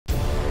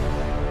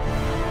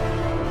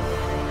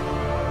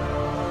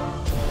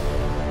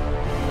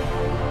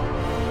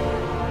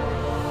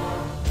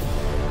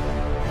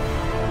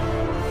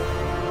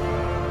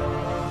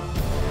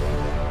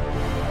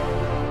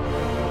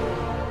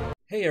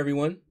Hey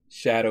everyone,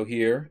 Shaedow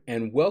here,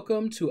 and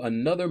welcome to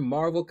another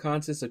Marvel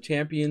Contest of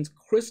Champions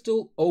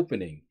crystal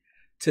opening.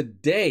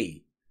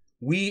 Today,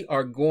 we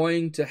are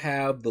going to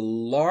have the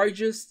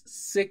largest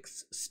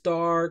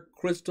 6-star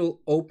crystal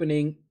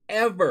opening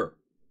ever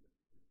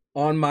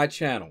on my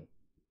channel.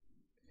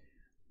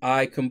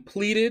 I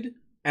completed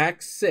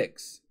Act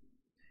 6,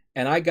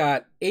 and I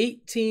got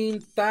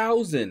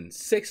 18,000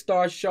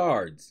 6-star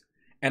shards,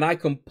 and I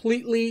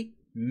completely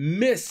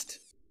missed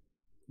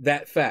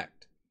that fact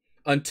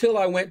until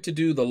I went to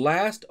do the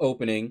last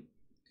opening,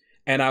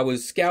 and I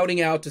was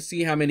scouting out to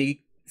see how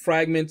many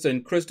fragments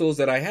and crystals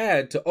that I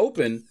had to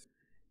open,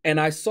 and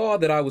I saw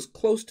that I was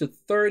close to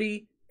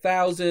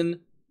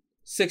 30,000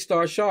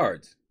 6-star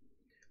shards.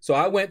 So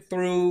I went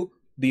through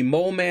the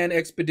Mole Man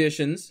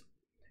expeditions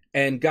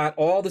and got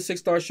all the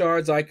 6-star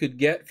shards I could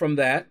get from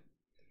that.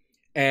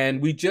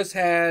 And we just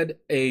had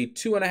a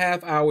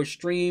 2.5-hour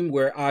stream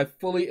where I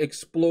fully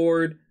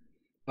explored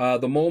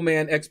the Mole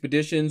Man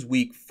expeditions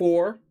week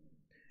 4.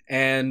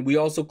 And we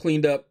also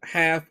cleaned up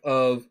half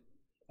of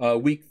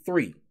week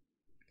 3.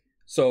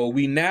 So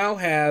we now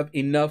have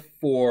enough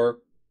for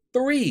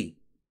 3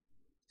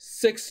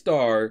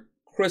 6-star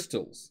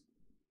crystals.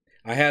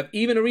 I have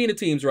even arena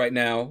teams right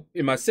now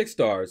in my 6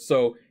 stars.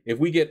 So if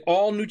we get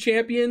all new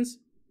champions,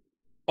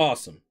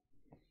 awesome.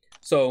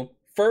 So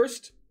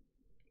first,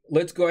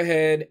 let's go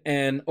ahead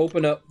and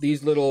open up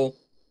these little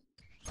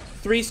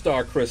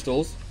 3-star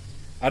crystals.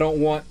 I don't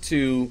want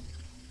to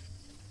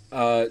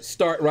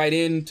start right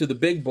into the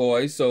big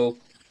boys, so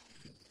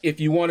if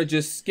you want to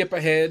just skip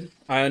ahead,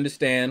 I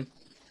understand.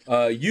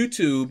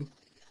 YouTube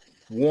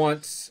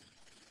wants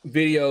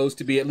videos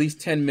to be at least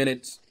 10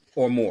 minutes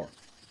or more.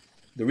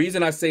 The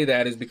reason I say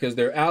that is because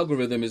their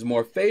algorithm is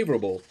more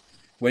favorable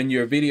when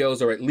your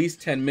videos are at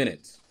least 10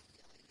 minutes.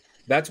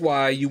 That's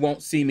why you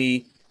won't see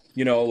me,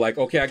 like,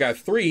 okay, I got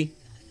 3,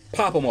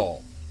 pop them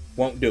all.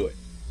 Won't do it.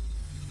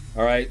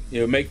 All right,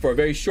 it'll make for a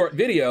very short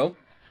video,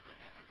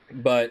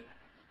 but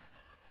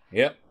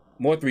yep,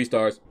 more 3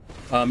 stars.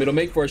 It'll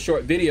make for a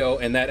short video,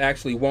 and that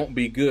actually won't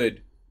be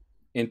good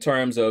in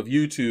terms of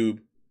YouTube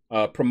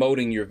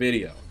promoting your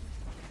video.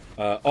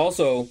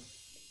 Also,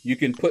 you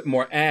can put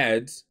more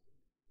ads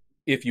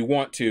if you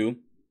want to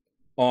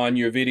on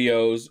your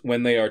videos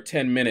when they are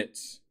 10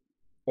 minutes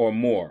or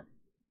more.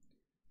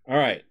 All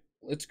right,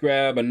 let's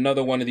grab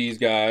another one of these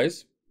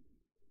guys.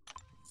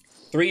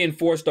 3 and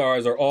 4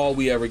 stars are all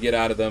we ever get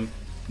out of them.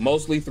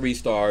 Mostly 3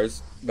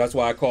 stars. That's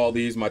why I call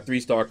these my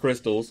 3-star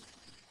crystals.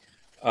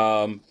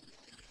 I'm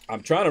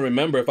trying to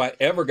remember if I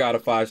ever got a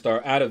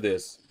 5-star out of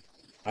this.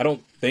 I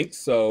don't think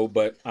so,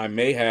 but I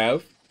may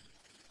have.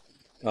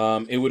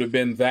 It would have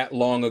been that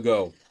long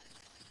ago.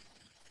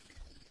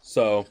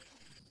 So,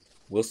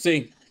 we'll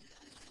see.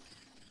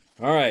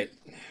 All right.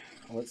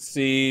 Let's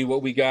see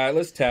what we got.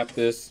 Let's tap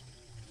this.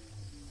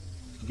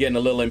 Getting a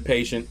little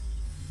impatient.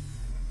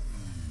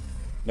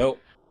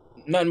 Nope.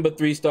 Nothing but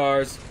 3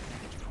 stars.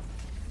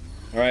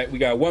 All right, we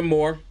got one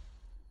more.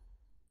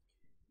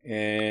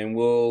 And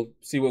we'll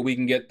see what we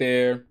can get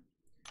there.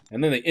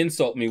 And then they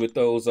insult me with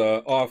those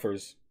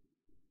offers.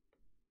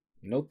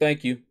 No,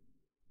 thank you.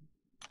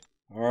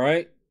 All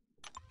right.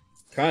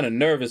 Kind of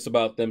nervous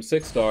about them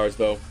 6 stars,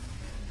 though.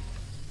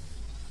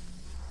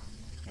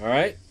 All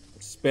right.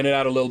 Spin it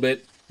out a little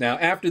bit. Now,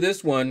 after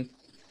this one,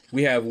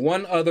 we have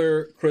one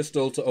other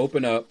crystal to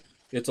open up.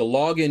 It's a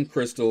login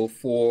crystal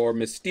for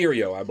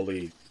Mysterio, I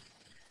believe.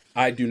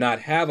 I do not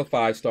have a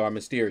 5-star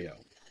Mysterio.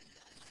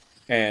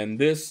 And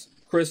this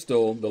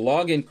crystal, the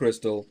login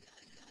crystal,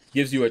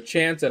 gives you a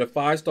chance at a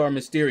 5-star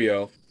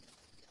Mysterio,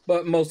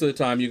 but most of the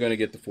time you're going to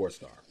get the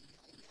 4-star.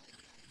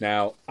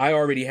 Now, I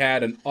already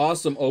had an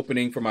awesome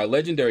opening for my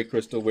legendary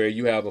crystal where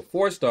you have a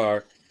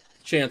 4-star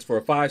chance for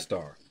a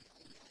 5-star.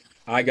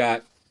 I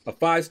got a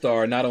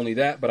 5-star, not only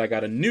that, but I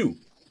got a new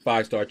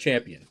 5-star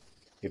champion.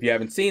 If you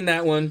haven't seen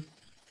that one,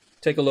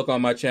 take a look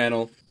on my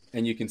channel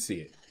and you can see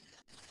it.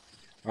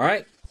 All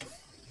right.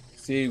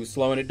 See, we're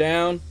slowing it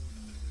down.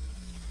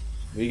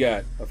 We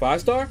got a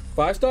 5-star?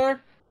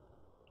 5-star?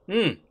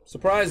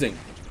 Surprising.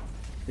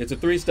 It's a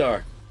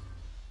 3-star.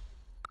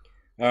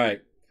 All right.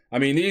 I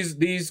mean,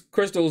 these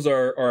crystals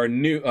are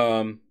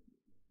new.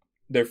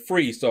 They're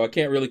free, so I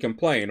can't really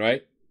complain,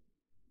 right?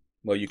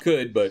 Well, you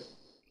could, but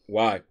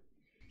why?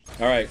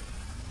 All right.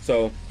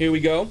 So here we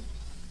go.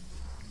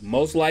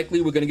 Most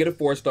likely, we're going to get a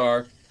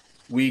 4-star.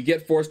 We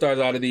get 4 stars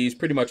out of these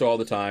pretty much all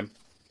the time.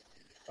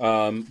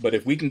 But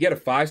if we can get a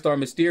 5-star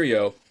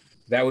Mysterio,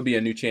 that would be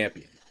a new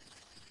champion.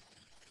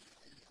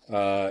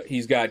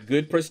 He's got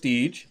good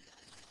prestige.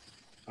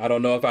 I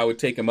don't know if I would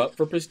take him up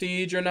for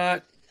prestige or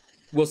not.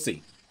 We'll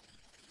see.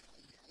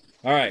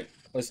 All right,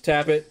 let's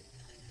tap it.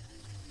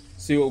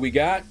 See what we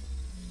got.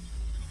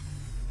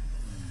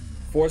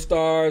 4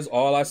 stars.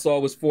 All I saw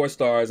was 4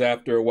 stars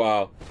after a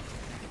while.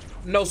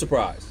 No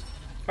surprise.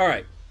 All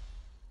right.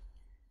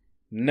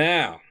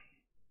 Now,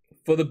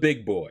 for the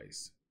big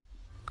boys.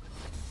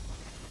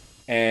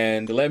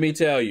 And let me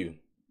tell you,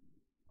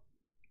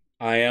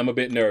 I am a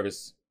bit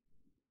nervous.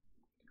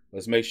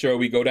 Let's make sure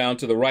we go down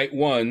to the right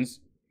ones,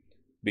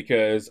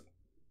 because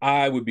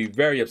I would be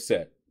very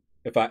upset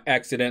if I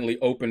accidentally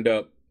opened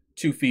up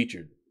 2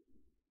 featured.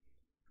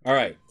 All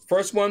right,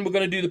 first one, we're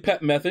going to do the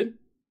pep method.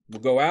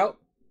 We'll go out,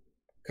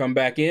 come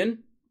back in,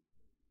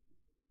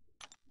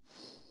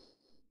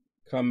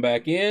 go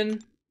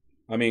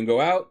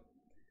out,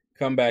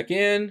 come back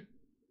in,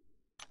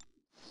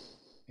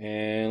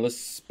 and let's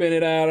spin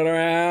it out and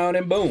around,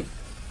 and boom.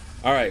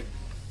 All right,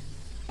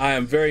 I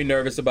am very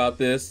nervous about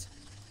this.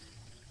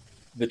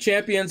 The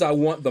champions I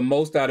want the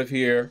most out of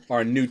here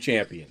are new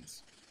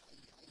champions.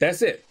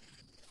 That's it.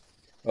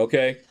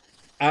 Okay,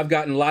 I've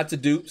gotten lots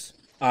of dupes.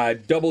 I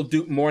double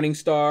duped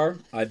Morningstar.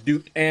 I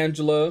duped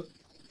Angela.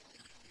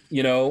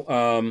 You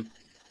know,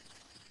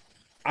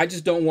 I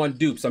just don't want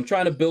dupes. I'm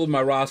trying to build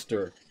my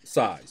roster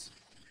size.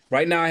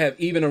 Right now I have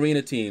even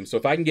arena teams. So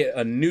if I can get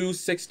a new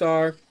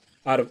 6-star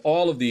out of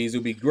all of these, it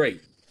would be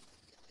great.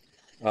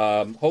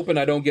 Hoping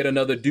I don't get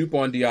another dupe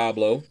on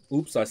Diablo.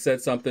 Oops, I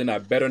said something. I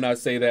better not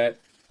say that.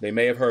 They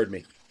may have heard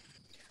me.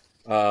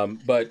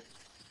 But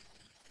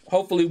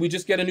hopefully we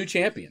just get a new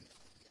champion.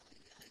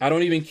 I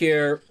don't even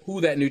care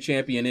who that new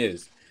champion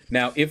is.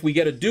 Now, if we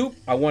get a dupe,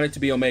 I want it to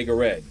be Omega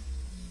Red.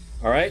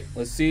 All right,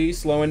 let's see,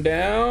 slowing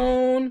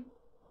down.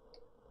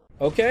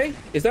 Okay,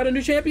 is that a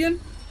new champion?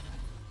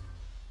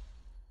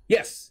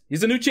 Yes,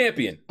 he's a new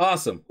champion.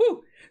 Awesome.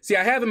 Woo. See,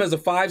 I have him as a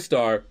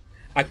 5-star.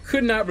 I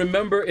could not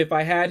remember if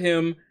I had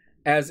him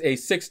as a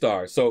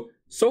 6-star. So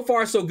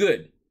far, so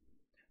good.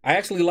 I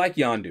actually like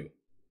Yondu.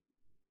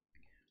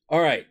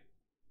 All right,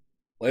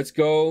 let's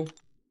go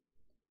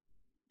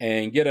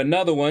and get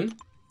another one.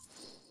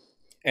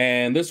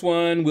 And this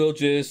one, we'll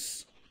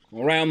just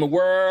around the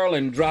world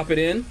and drop it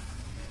in.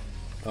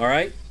 All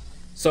right,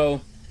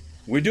 so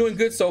we're doing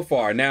good so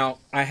far. Now,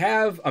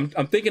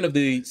 I'm thinking of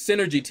the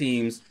synergy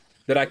teams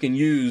that I can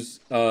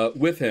use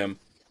with him.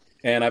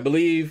 And I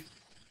believe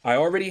I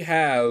already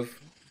have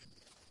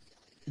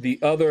the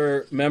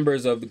other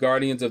members of the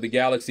Guardians of the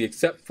Galaxy,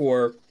 except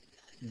for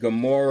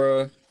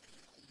Gamora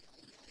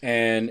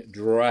and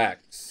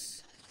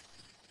Drax.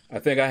 I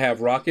think I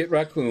have Rocket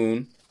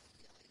Raccoon.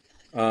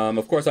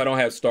 Of course, I don't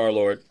have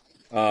Star-Lord,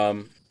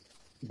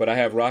 but I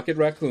have Rocket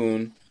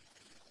Raccoon.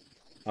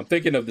 I'm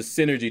thinking of the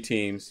synergy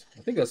teams.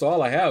 I think that's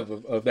all I have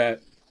of the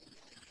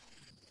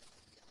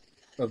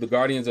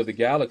Guardians of the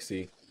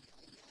Galaxy.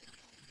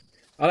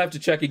 I'll have to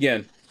check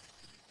again.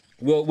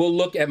 We'll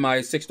look at my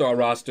 6-star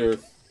roster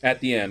at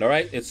the end. All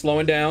right, it's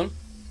slowing down.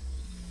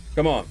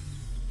 Come on,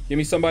 give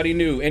me somebody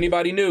new.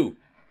 Anybody new?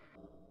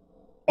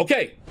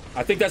 Okay,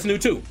 I think that's new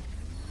too.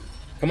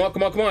 Come on,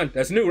 come on, come on.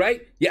 That's new,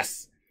 right?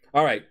 Yes.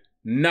 All right.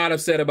 Not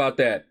upset about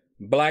that.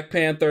 Black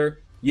Panther,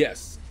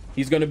 yes.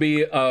 He's going to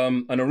be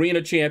an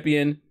arena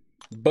champion,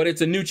 but it's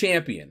a new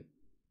champion.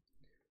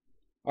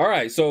 All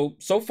right, so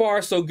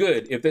far, so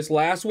good. If this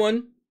last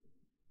one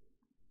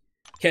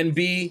can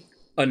be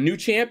a new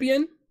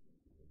champion,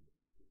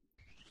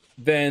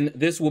 then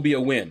this will be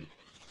a win.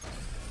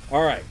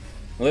 All right,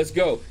 let's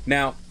go.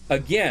 Now,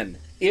 again,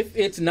 if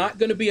it's not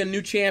going to be a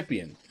new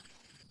champion,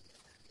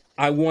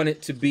 I want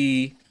it to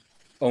be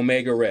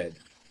Omega Red.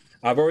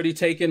 I've already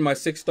taken my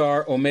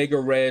 6-star Omega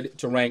Red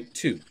to rank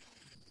 2.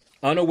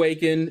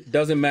 Unawakened,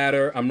 doesn't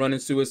matter. I'm running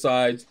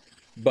suicides,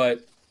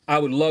 but I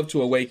would love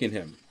to awaken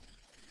him.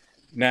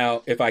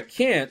 Now, if I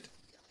can't,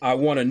 I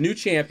want a new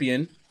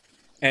champion,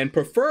 and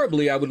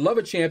preferably I would love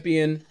a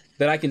champion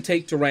that I can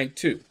take to rank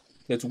 2,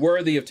 that's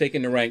worthy of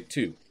taking to rank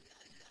 2.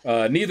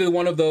 Neither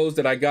one of those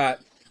that I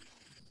got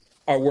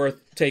are worth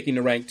taking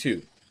to rank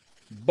 2,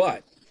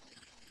 but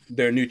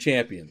they're new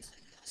champions.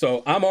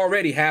 So I'm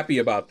already happy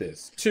about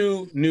this.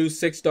 2 new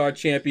 6-star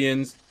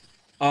champions.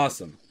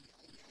 Awesome.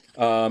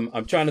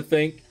 I'm trying to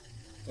think.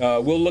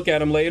 We'll look at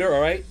them later,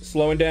 all right?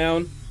 Slowing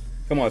down.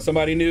 Come on,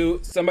 somebody new.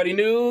 Somebody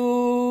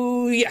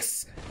new.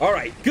 Yes. All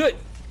right, good.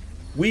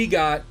 We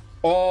got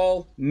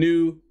all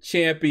new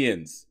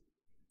champions.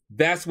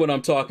 That's what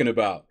I'm talking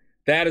about.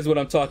 That is what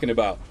I'm talking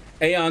about.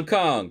 Aeon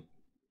Kong.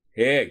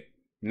 Hey,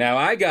 now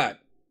I got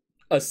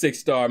a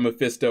 6-star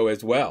Mephisto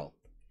as well.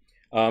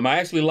 I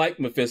actually like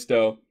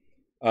Mephisto.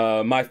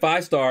 My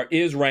 5-star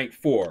is ranked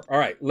 4. All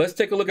right, let's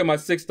take a look at my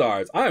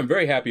 6-stars. I am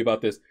very happy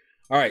about this.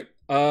 All right,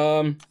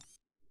 I'm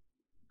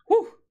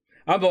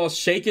all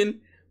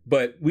shaken,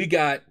 but we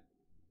got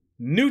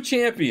new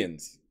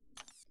champions.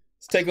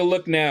 Let's take a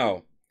look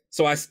now.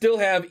 So I still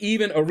have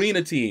even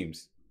arena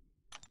teams.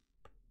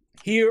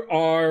 Here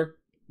are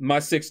my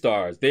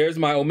 6-stars. There's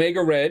my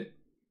Omega Red.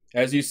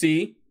 As you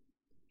see,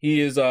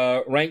 he is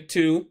rank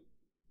 2,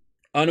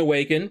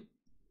 unawakened.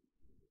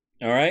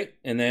 All right,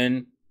 and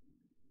then,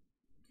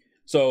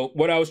 so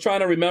what I was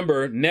trying to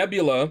remember,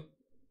 Nebula,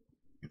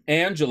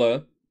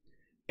 Angela,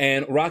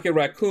 and Rocket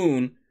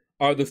Raccoon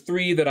are the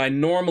 3 that I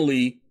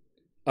normally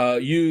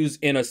use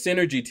in a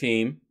synergy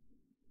team.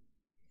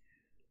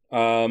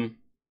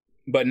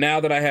 But now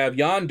that I have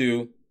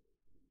Yondu,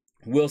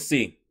 we'll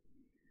see.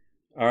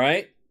 All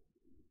right,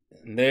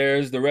 and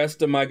there's the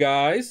rest of my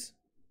guys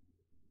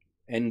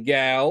and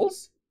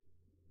gals.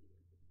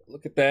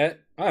 Look at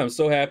that. I am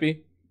so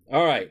happy.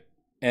 All right,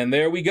 and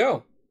there we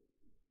go.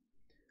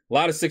 A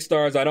lot of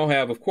 6-stars I don't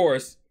have, of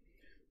course,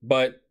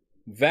 but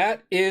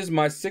that is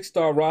my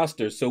 6-star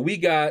roster. So we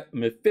got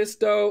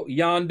Mephisto,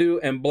 Yondu,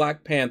 and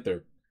Black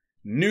Panther.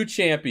 New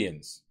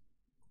champions.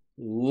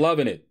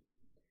 Loving it.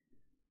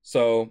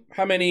 So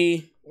how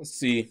many, let's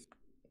see.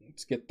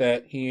 Let's get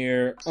that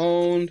here.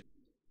 Owned.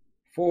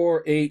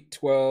 4, 8,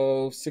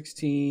 12,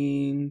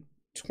 16,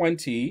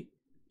 20,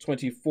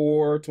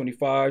 24,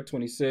 25,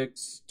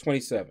 26,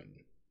 27.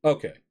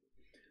 Okay.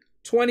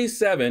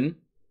 27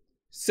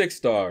 6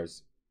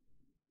 stars.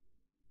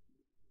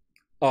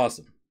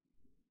 Awesome.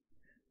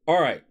 All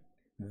right.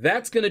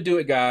 That's going to do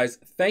it, guys.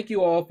 Thank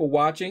you all for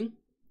watching.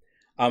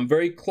 I'm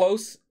very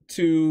close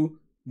to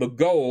the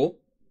goal.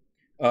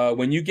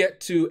 When you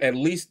get to at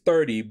least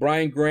 30,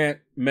 Brian Grant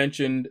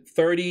mentioned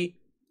 30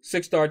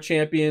 6-star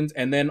champions,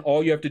 and then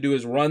all you have to do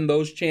is run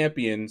those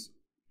champions,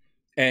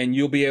 and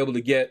you'll be able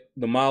to get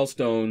the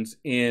milestones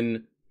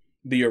in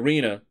the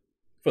arena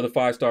for the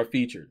 5-star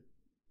featured.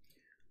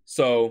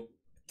 So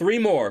 3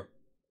 more,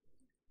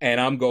 and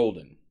I'm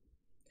golden.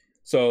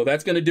 So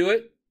that's going to do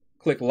it.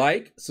 Click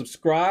like,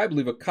 subscribe,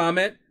 leave a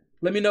comment.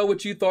 Let me know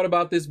what you thought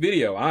about this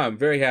video. I'm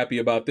very happy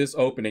about this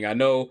opening. I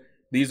know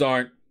these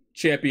aren't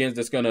champions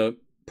that's going to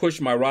push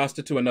my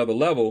roster to another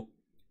level,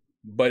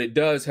 but it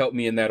does help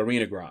me in that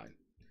arena grind.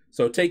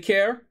 So take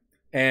care,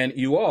 and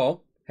you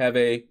all have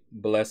a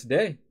blessed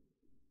day.